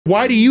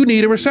Why do you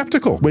need a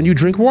receptacle when you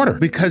drink water?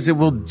 Because it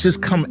will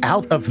just come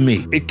out of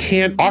me. It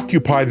can't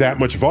occupy that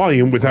much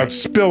volume without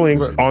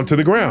spilling onto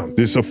the ground.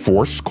 There's a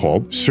force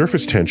called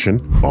surface tension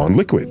on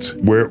liquids,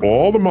 where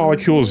all the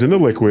molecules in the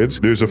liquids,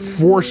 there's a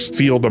force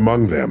field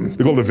among them.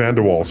 They're called the van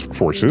der Waals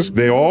forces.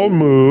 They all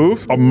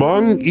move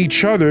among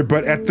each other,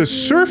 but at the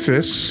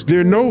surface,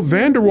 there are no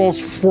van der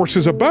Waals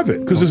forces above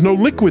it because there's no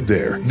liquid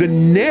there. The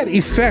net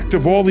effect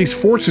of all these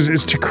forces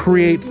is to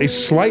create a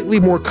slightly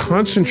more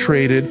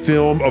concentrated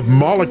film of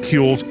molecules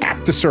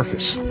at the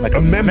surface, like a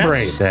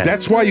membrane.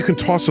 That's why you can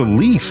toss a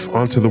leaf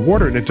onto the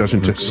water and it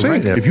doesn't just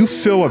sink. If you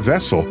fill a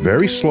vessel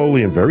very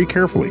slowly and very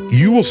carefully,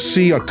 you will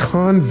see a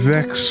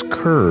convex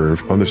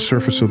curve on the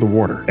surface of the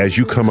water as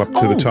you come up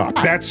to the top.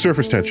 That's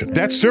surface tension.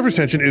 That surface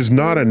tension is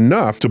not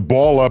enough to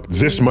ball up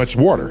this much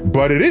water,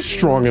 but it is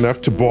strong enough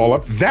to ball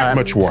up that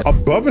much water.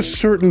 Above a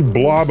certain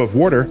blob of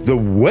water, the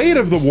weight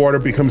of the water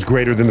becomes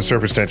greater than the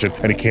surface tension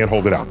and it can't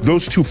hold it out.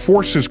 Those two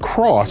forces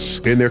cross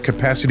in their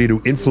capacity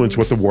to influence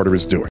what the water is doing.